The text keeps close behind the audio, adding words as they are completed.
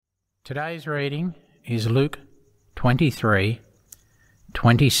Today's reading is Luke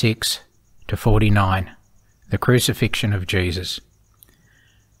 23:26-49, the crucifixion of Jesus.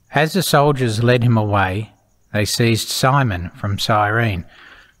 As the soldiers led him away, they seized Simon from Cyrene,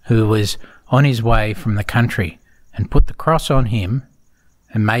 who was on his way from the country, and put the cross on him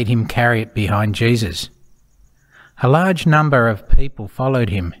and made him carry it behind Jesus. A large number of people followed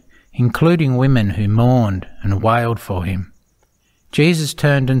him, including women who mourned and wailed for him. Jesus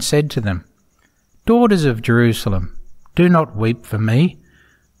turned and said to them, "Daughters of Jerusalem, do not weep for me.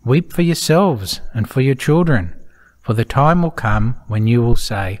 Weep for yourselves and for your children, for the time will come when you will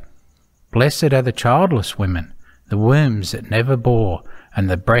say, 'Blessed are the childless women, the wombs that never bore, and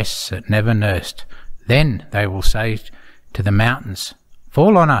the breasts that never nursed.' Then they will say to the mountains,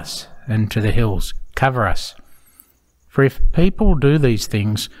 'Fall on us,' and to the hills, 'Cover us.' For if people do these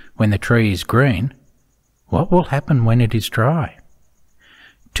things when the tree is green, what will happen when it is dry?"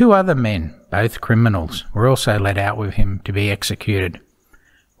 2 other men, both criminals, were also led out with him to be executed.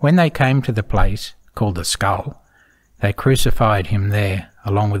 When they came to the place called the Skull, they crucified him there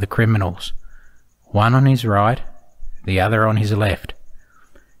along with the criminals, one on his right, the other on his left.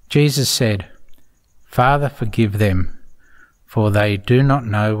 Jesus said, "Father, forgive them, for they do not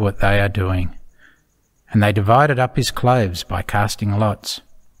know what they are doing." And they divided up his clothes by casting lots.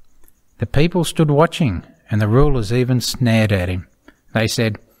 The people stood watching, and the rulers even sneered at him. They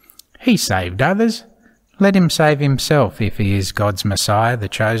said, "He saved others. Let him save himself if he is God's Messiah, the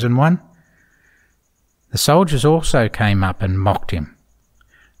chosen one." The soldiers also came up and mocked him.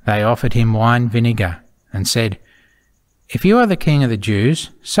 They offered him wine vinegar and said, "If you are the king of the Jews,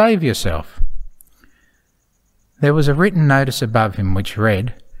 save yourself." There was a written notice above him which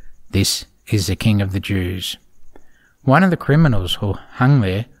read, "This is the King of the Jews." One of the criminals who hung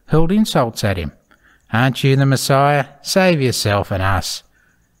there hurled insults at him. "Aren't you the Messiah? Save yourself and us."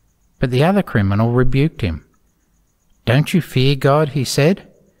 But the other criminal rebuked him. "Don't you fear God?" he said.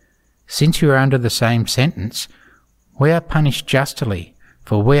 "Since you are under the same sentence, we are punished justly,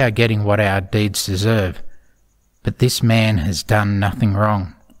 for we are getting what our deeds deserve. But this man has done nothing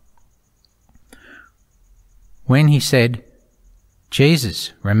wrong." When he said,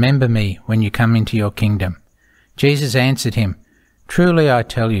 "Jesus, remember me when you come into your kingdom," Jesus answered him, "Truly I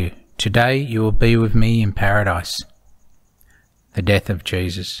tell you, today you will be with me in paradise." The death of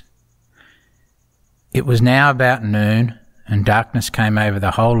Jesus. It was now about noon, and darkness came over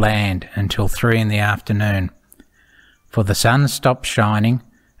the whole land until 3 in the afternoon. For the sun stopped shining,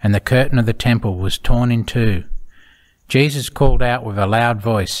 and the curtain of the temple was torn in two. Jesus called out with a loud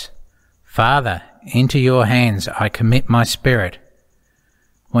voice, "Father, into your hands I commit my spirit."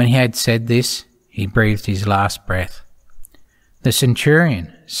 When he had said this, he breathed his last breath. The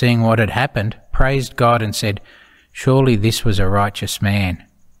centurion, seeing what had happened, praised God and said, "Surely this was a righteous man."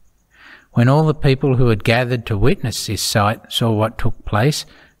 When all the people who had gathered to witness this sight saw what took place,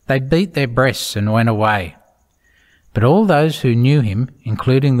 they beat their breasts and went away. But all those who knew him,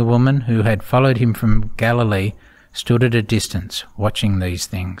 including the woman who had followed him from Galilee, stood at a distance, watching these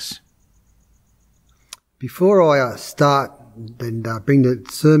things. Before I start and bring the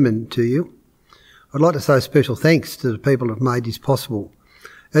sermon to you, I'd like to say special thanks to the people who have made this possible.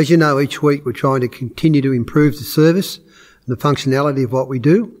 As you know, each week we're trying to continue to improve the service and the functionality of what we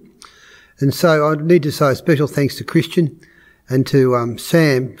do. And so I need to say a special thanks to Christian and to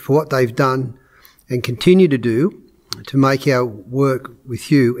Sam for what they've done and continue to do to make our work with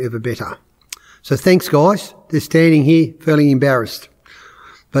you ever better. So thanks, guys. They're standing here feeling embarrassed,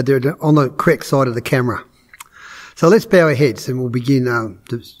 but they're on the correct side of the camera. So let's bow our heads and we'll begin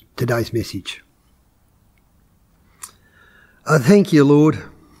today's message. I thank you, Lord,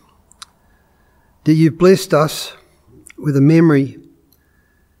 that you've blessed us with a memory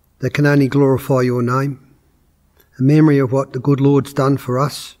that can only glorify your name, a memory of what the good Lord's done for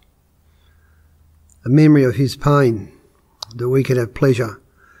us, a memory of his pain, that we can have pleasure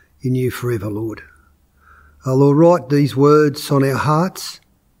in you forever, Lord. Oh, Lord, write these words on our hearts.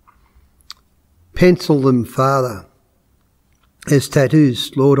 Pencil them, Father, as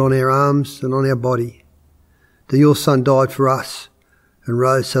tattoos, Lord, on our arms and on our body, that your Son died for us and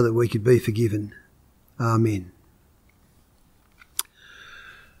rose so that we could be forgiven. Amen.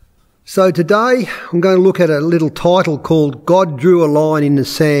 So today I'm going to look at a little title called God Drew a Line in the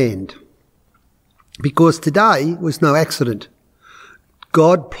Sand, because today was no accident.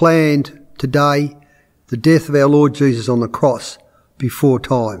 God planned today the death of our Lord Jesus on the cross before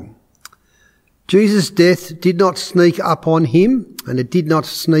time. Jesus' death did not sneak up on him, and it did not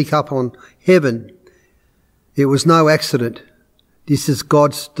sneak up on heaven. It was no accident. This is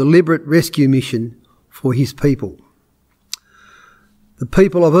God's deliberate rescue mission for his people. the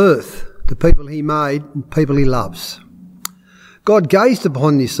people of earth, the people he made and people he loves. God gazed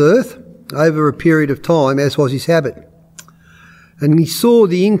upon this earth over a period of time, as was his habit, and he saw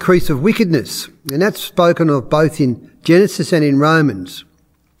the increase of wickedness, and that's spoken of both in Genesis and in Romans.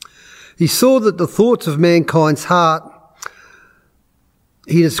 He saw that the thoughts of mankind's heart,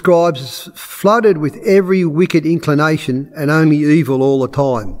 he describes as flooded with every wicked inclination and only evil all the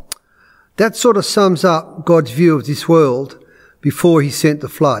time. That sort of sums up God's view of this world before he sent the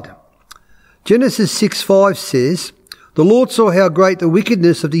flood. Genesis 6:5 says, "The Lord saw how great the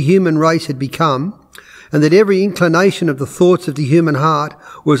wickedness of the human race had become, and that every inclination of the thoughts of the human heart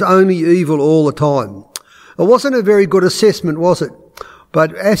was only evil all the time." It wasn't a very good assessment, was it?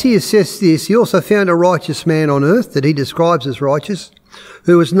 But as he assessed this, he also found a righteous man on earth that he describes as righteous,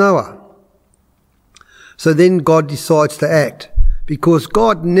 who was Noah. So then God decides to act, because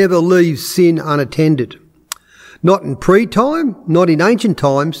God never leaves sin unattended. Not in pre-time, not in ancient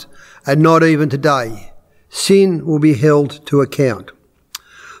times, and not even today. Sin will be held to account.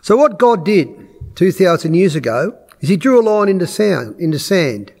 So what God did 2,000 years ago is he drew a line in the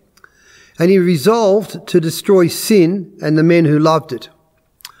sand, and he resolved to destroy sin and the men who loved it.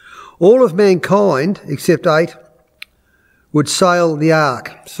 All of mankind, except 8, would sail the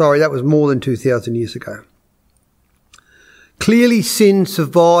ark. Sorry, that was more than 2,000 years ago. Clearly sin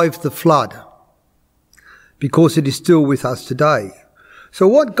survived the flood, because it is still with us today. So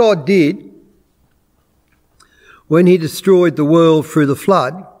what God did when he destroyed the world through the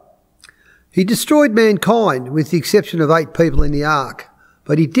flood, he destroyed mankind with the exception of 8 people in the ark,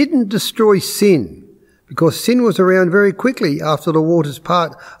 but he didn't destroy sin, because sin was around very quickly after the waters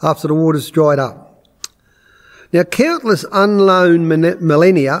dried up. Now, countless unknown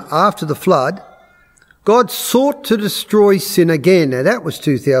millennia after the flood, God sought to destroy sin again. Now, that was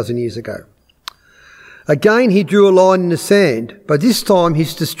 2,000 years ago. Again, he drew a line in the sand, but this time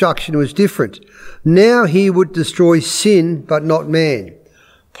his destruction was different. Now he would destroy sin, but not man.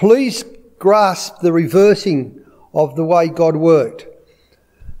 Please grasp the reversing of the way God worked.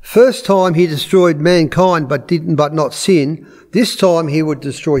 First time he destroyed mankind, but not sin. This time he would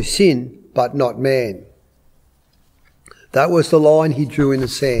destroy sin, but not man. That was the line he drew in the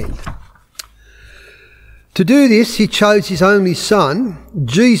sand. To do this, he chose his only son.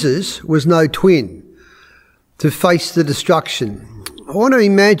 Jesus was no twin, to face the destruction. I want to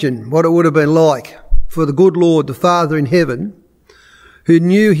imagine what it would have been like for the good Lord, the Father in heaven, who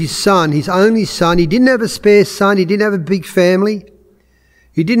knew his son, his only son. He didn't have a spare son. He didn't have a big family.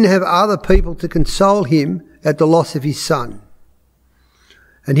 He didn't have other people to console him at the loss of his son.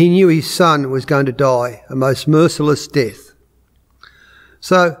 And he knew his son was going to die a most merciless death.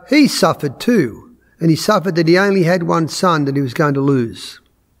 So he suffered too, and he suffered that he only had one son that he was going to lose.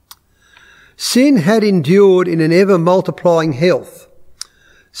 Sin had endured in an ever-multiplying health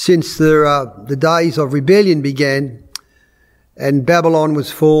since the days of rebellion began and Babylon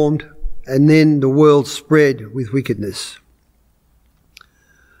was formed, and then the world spread with wickedness.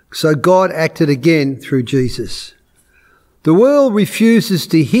 So God acted again through Jesus. The world refuses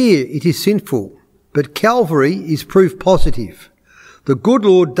to hear it is sinful, but Calvary is proof positive. The good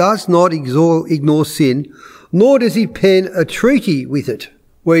Lord does not ignore sin, nor does he pen a treaty with it.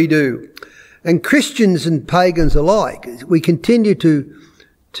 We do. And Christians and pagans alike, we continue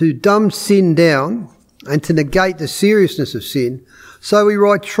to dumb sin down and to negate the seriousness of sin. So we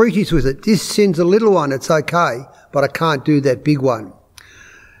write treaties with it. This sin's a little one, it's okay, but I can't do that big one.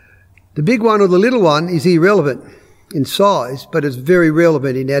 The big one or the little one is irrelevant in size, but it's very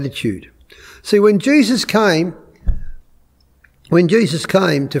relevant in attitude. See, when Jesus came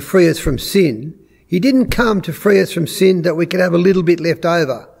to free us from sin, he didn't come to free us from sin that we could have a little bit left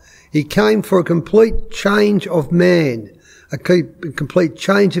over. He came for a complete change of man, a complete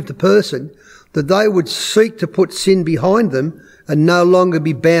change of the person, that they would seek to put sin behind them and no longer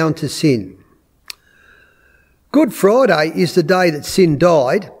be bound to sin. Good Friday is the day that sin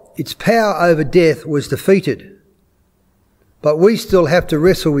died. Its power over death was defeated. But we still have to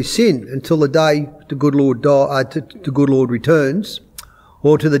wrestle with sin until the day the good Lord returns,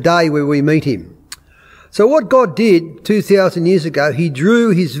 or to the day where we meet him. So what God did 2,000 years ago, he drew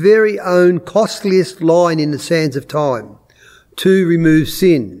his very own costliest line in the sands of time to remove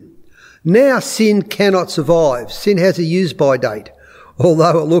sin. Now sin cannot survive. Sin has a use-by date.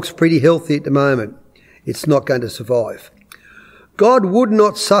 Although it looks pretty healthy at the moment, it's not going to survive. God would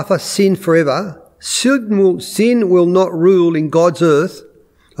not suffer sin forever. Sin will not rule in God's earth,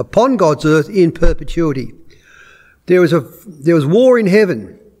 upon God's earth in perpetuity. There was war in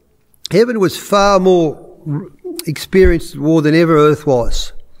heaven. Heaven was far more experienced war than ever earth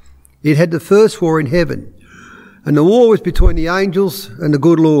was. It had the first war in heaven. And the war was between the angels and the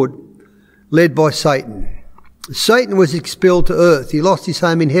good Lord, led by Satan. Satan was expelled to earth. He lost his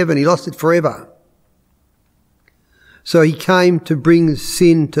home in heaven. He lost it forever. So he came to bring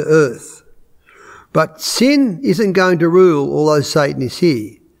sin to earth. But sin isn't going to rule, although Satan is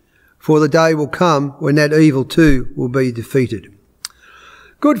here. For the day will come when that evil too will be defeated.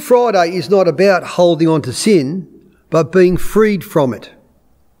 Good Friday is not about holding on to sin, but being freed from it.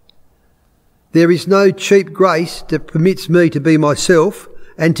 There is no cheap grace that permits me to be myself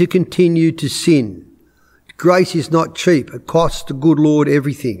and to continue to sin. Grace is not cheap. It costs the good Lord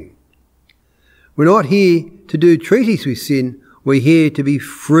everything. We're not here to do treaties with sin. We're here to be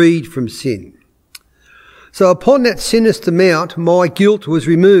freed from sin. So upon that sinister mount, my guilt was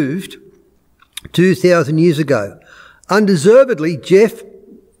removed 2,000 years ago. Undeservedly, Jeff,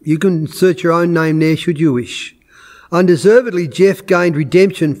 you can insert your own name there should you wish. Undeservedly, Jeff gained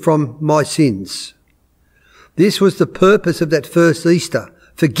redemption from my sins. This was the purpose of that first Easter.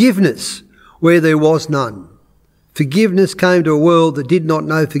 Forgiveness where there was none. Forgiveness came to a world that did not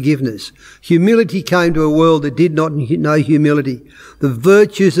know forgiveness. Humility came to a world that did not know humility. The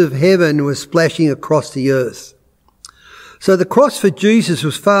virtues of heaven were splashing across the earth. So the cross for Jesus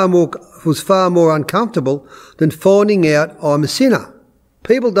was far more uncomfortable than finding out I'm a sinner.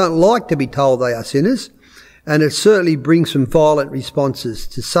 People don't like to be told they are sinners, and it certainly brings some violent responses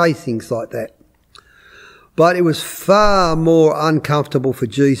to say things like that. But it was far more uncomfortable for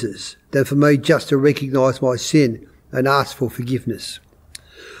Jesus than for me just to recognise my sin and ask for forgiveness.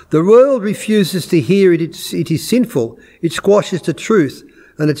 The world refuses to hear it is sinful. It squashes the truth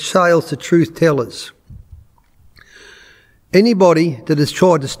and it shails the truth tellers. Anybody that has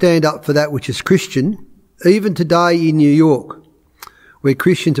tried to stand up for that which is Christian, even today in New York, where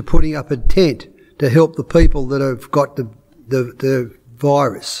Christians are putting up a tent to help the people that have got the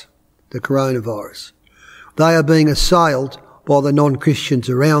virus, the coronavirus, they are being assailed by the non-Christians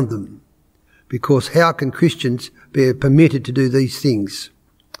around them. Because how can Christians be permitted to do these things?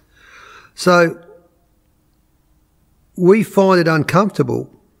 So we find it uncomfortable,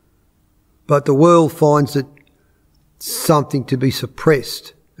 but the world finds it something to be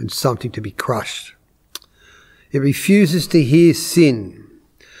suppressed and something to be crushed. It refuses to hear sin.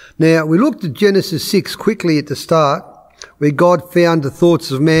 Now, we looked at Genesis 6 quickly at the start, where God found the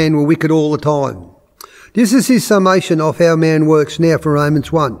thoughts of man were wicked all the time. This is his summation of how man works now from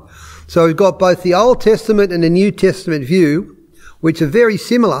Romans 1. So we've got both the Old Testament and the New Testament view, which are very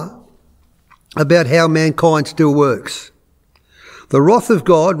similar about how mankind still works. The wrath of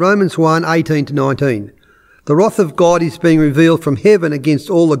God, Romans 1, 18 to 19. The wrath of God is being revealed from heaven against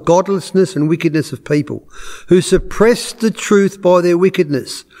all the godlessness and wickedness of people who suppress the truth by their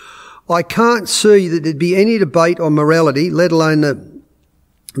wickedness. I can't see that there'd be any debate on morality, let alone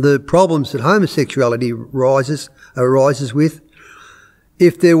the problems that homosexuality arises with,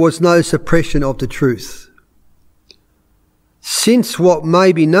 if there was no suppression of the truth. Since what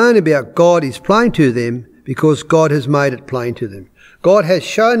may be known about God is plain to them, because God has made it plain to them. God has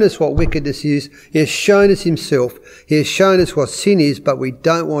shown us what wickedness is. He has shown us himself. He has shown us what sin is, but we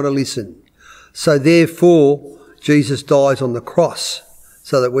don't want to listen. So therefore, Jesus dies on the cross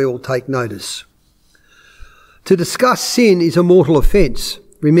so that we will take notice. To discuss sin is a mortal offence.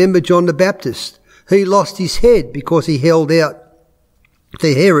 Remember John the Baptist. He lost his head because he held out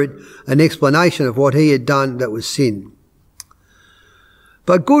to Herod an explanation of what he had done that was sin.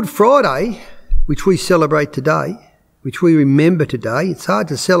 But Good Friday, which we celebrate today, which we remember today, it's hard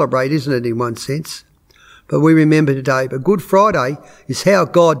to celebrate, isn't it, in one sense? But we remember today. But Good Friday is how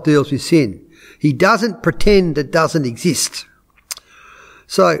God deals with sin. He doesn't pretend it doesn't exist.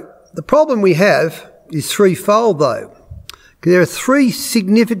 So the problem we have is threefold, though. There are three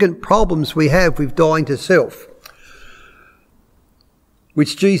significant problems we have with dying to self,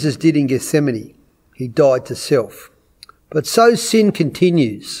 which Jesus did in Gethsemane. He died to self. But so sin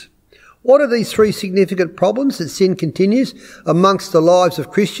continues. What are these three significant problems that sin continues amongst the lives of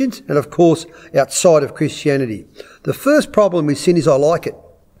Christians and, of course, outside of Christianity? The first problem with sin is I like it.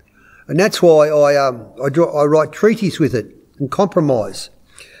 And that's why I write treaties with it and compromise.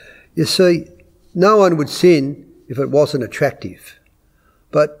 You see, no one would sin if it wasn't attractive.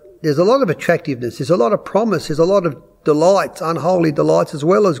 But there's a lot of attractiveness, there's a lot of promise, there's a lot of delights, unholy delights as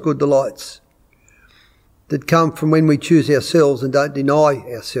well as good delights that come from when we choose ourselves and don't deny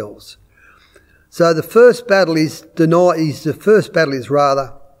ourselves. So the first battle is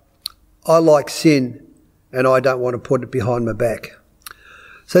rather, I like sin and I don't want to put it behind my back.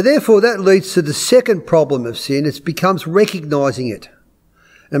 So therefore that leads to the second problem of sin. It becomes recognising it.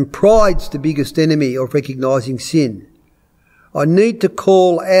 And pride's the biggest enemy of recognising sin. I need to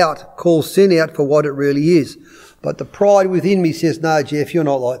call sin out for what it really is. But the pride within me says, no, Jeff, you're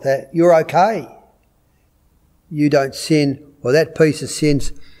not like that. You're okay. You don't sin, or that piece of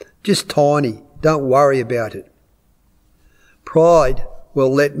sin's just tiny. Don't worry about it. Pride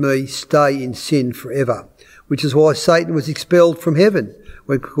will let me stay in sin forever, which is why Satan was expelled from heaven,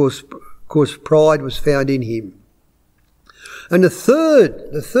 when, of course, pride was found in him. And the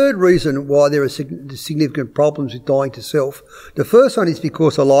third reason why there are significant problems with dying to self, the first one is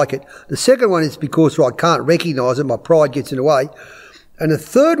because I like it. The second one is because I can't recognise it, my pride gets in the way. And the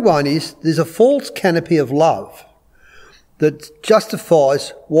third one is there's a false canopy of love that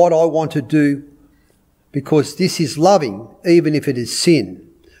justifies what I want to do because this is loving, even if it is sin.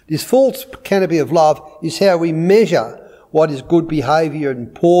 This false canopy of love is how we measure what is good behaviour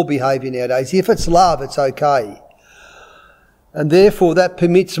and poor behaviour nowadays. If it's love, it's okay. And therefore that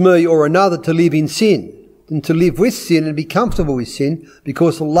permits me or another to live in sin and to live with sin and be comfortable with sin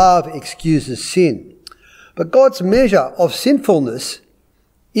because love excuses sin. But God's measure of sinfulness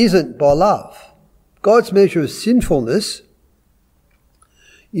isn't by love. God's measure of sinfulness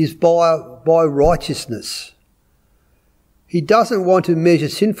is by righteousness. He doesn't want to measure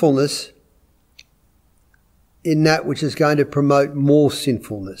sinfulness in that which is going to promote more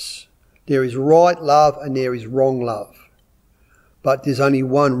sinfulness. There is right love and there is wrong love. But there's only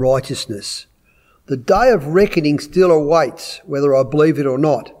one righteousness. The day of reckoning still awaits, whether I believe it or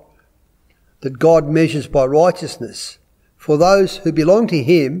not, that God measures by righteousness. For those who belong to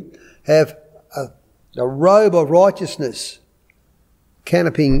him have a robe of righteousness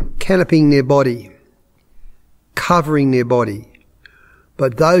canopying their body, covering their body.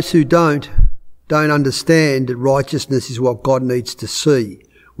 But those who don't understand that righteousness is what God needs to see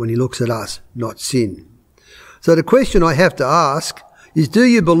when he looks at us, not sin. So the question I have to ask is, do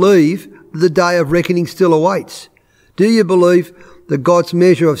you believe that the day of reckoning still awaits? Do you believe that God's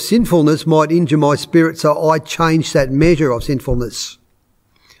measure of sinfulness might injure my spirit so I change that measure of sinfulness?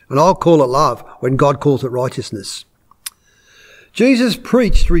 And I'll call it love when God calls it righteousness. Jesus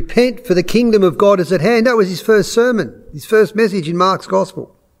preached, repent for the kingdom of God is at hand. That was his first sermon, his first message in Mark's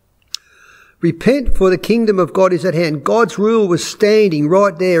Gospel. Repent for the kingdom of God is at hand. God's rule was standing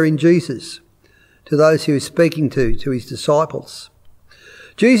right there in Jesus to those he was speaking to his disciples.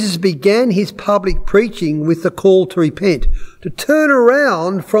 Jesus began his public preaching with the call to repent, to turn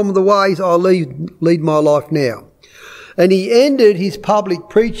around from the ways I lead my life now. And he ended his public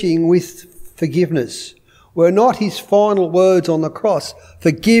preaching with forgiveness. Were not his final words on the cross,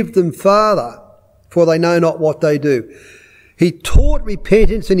 forgive them, Father, for they know not what they do. He taught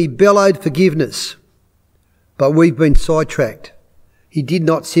repentance and he bellowed forgiveness. But we've been sidetracked. He did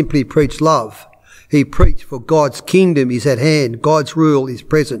not simply preach love. He preached for God's kingdom is at hand. God's rule is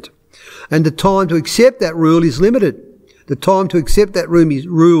present. And the time to accept that rule is limited. The time to accept that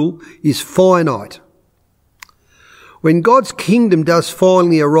rule is finite. When God's kingdom does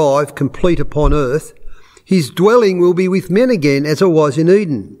finally arrive, complete upon earth, his dwelling will be with men again as it was in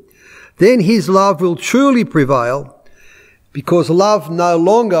Eden. Then his love will truly prevail because love no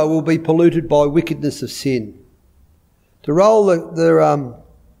longer will be polluted by wickedness of sin. To roll the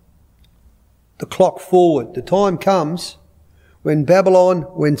clock forward, the time comes when Babylon,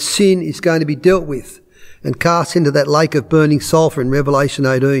 when sin is going to be dealt with and cast into that lake of burning sulphur in Revelation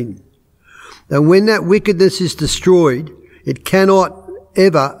 18. And when that wickedness is destroyed, it cannot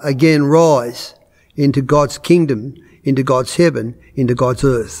ever again rise into God's kingdom, into God's heaven, into God's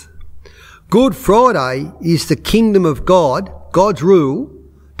earth. Good Friday is the kingdom of God, God's rule,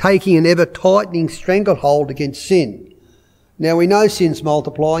 taking an ever-tightening stranglehold against sin. Now, we know sin's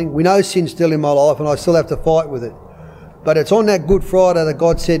multiplying. We know sin's still in my life and I still have to fight with it. But it's on that Good Friday that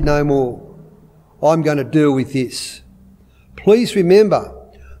God said no more. I'm going to deal with this. Please remember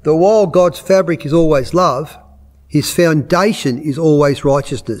that while God's fabric is always love, his foundation is always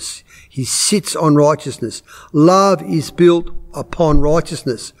righteousness. He sits on righteousness. Love is built upon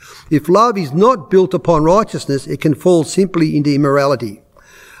righteousness. If love is not built upon righteousness, it can fall simply into immorality.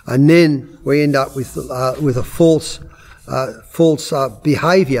 And then we end up with a false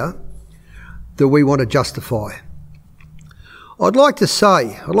behaviour that we want to justify. I'd like to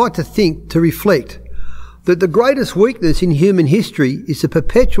think, to reflect, that the greatest weakness in human history is the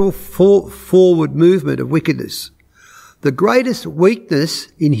perpetual forward movement of wickedness. The greatest weakness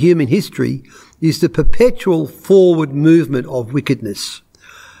in human history is the perpetual forward movement of wickedness.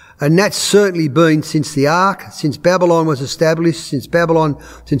 And that's certainly been since the Ark, since Babylon was established, since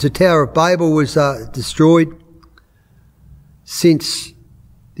the Tower of Babel was destroyed, since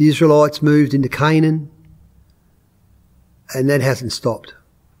the Israelites moved into Canaan, and that hasn't stopped.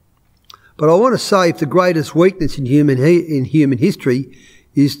 But I want to say if the greatest weakness in human history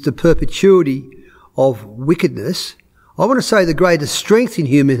is the perpetuity of wickedness, I want to say the greatest strength in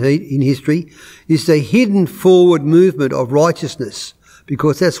in history is the hidden forward movement of righteousness,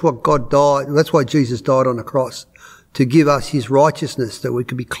 because that's what God died, that's why Jesus died on the cross, to give us his righteousness, that we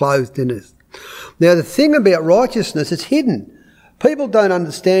could be clothed in it. Now the thing about righteousness, it's hidden. People don't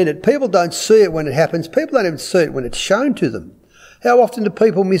understand it. People don't see it when it happens. People don't even see it when it's shown to them. How often do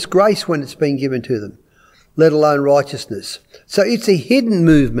people miss grace when it's been given to them, let alone righteousness? So it's a hidden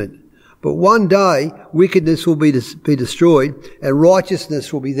movement. But one day, wickedness will be destroyed and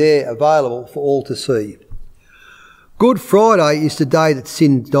righteousness will be there available for all to see. Good Friday is the day that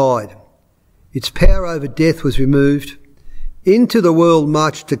sin died. Its power over death was removed. Into the world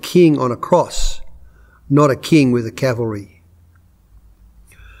marched a king on a cross, not a king with a cavalry.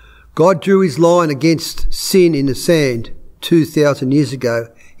 God drew his line against sin in the sand 2,000 years ago.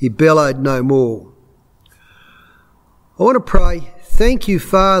 He bellowed no more. I want to pray, thank you,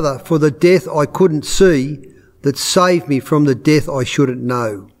 Father, for the death I couldn't see that saved me from the death I shouldn't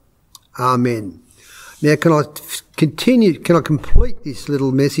know. Amen. Now, can I complete this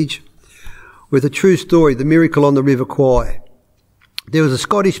little message with a true story, the Miracle on the River Kwai. There was a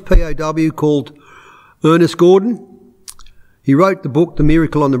Scottish POW called Ernest Gordon. He wrote the book, The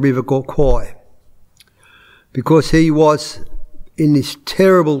Miracle on the River Kwai, because he was in this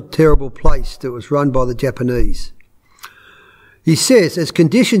terrible, terrible place that was run by the Japanese. He says, as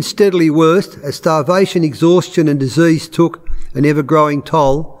conditions steadily worsened, as starvation, exhaustion and disease took an ever-growing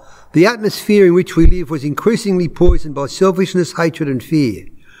toll, the atmosphere in which we live was increasingly poisoned by selfishness, hatred and fear.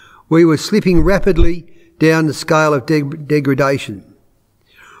 We were slipping rapidly down the scale of degradation.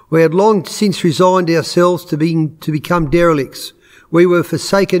 We had long since resigned ourselves to become derelicts. We were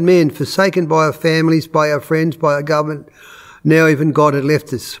forsaken men, forsaken by our families, by our friends, by our government. Now even God had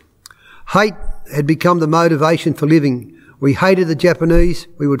left us. Hate had become the motivation for living. We hated the Japanese.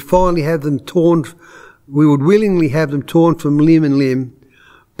 We would willingly have them torn from limb and limb,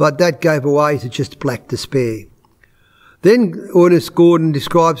 but that gave way to just black despair. Then Ernest Gordon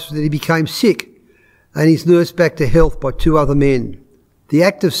describes that he became sick and he's nursed back to health by two other men. The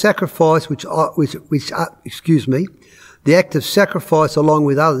act of sacrifice, the act of sacrifice along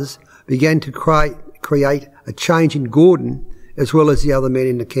with others began to create a change in Gordon as well as the other men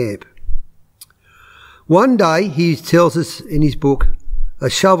in the camp. One day, he tells us in his book, a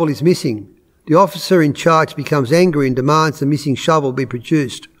shovel is missing. The officer in charge becomes angry and demands the missing shovel be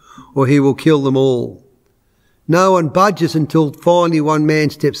produced, or he will kill them all. No one budges until finally one man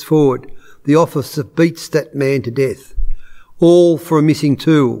steps forward. The officer beats that man to death, all for a missing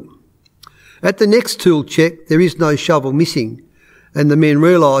tool. At the next tool check, there is no shovel missing, and the men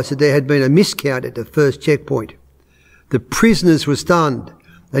realised that there had been a miscount at the first checkpoint. The prisoners were stunned.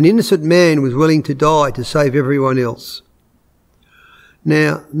 An innocent man was willing to die to save everyone else.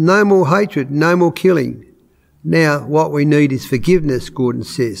 Now, no more hatred, no more killing. Now, what we need is forgiveness, Gordon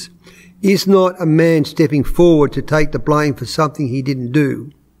says. Is not a man stepping forward to take the blame for something he didn't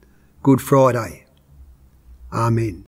do. Good Friday. Amen.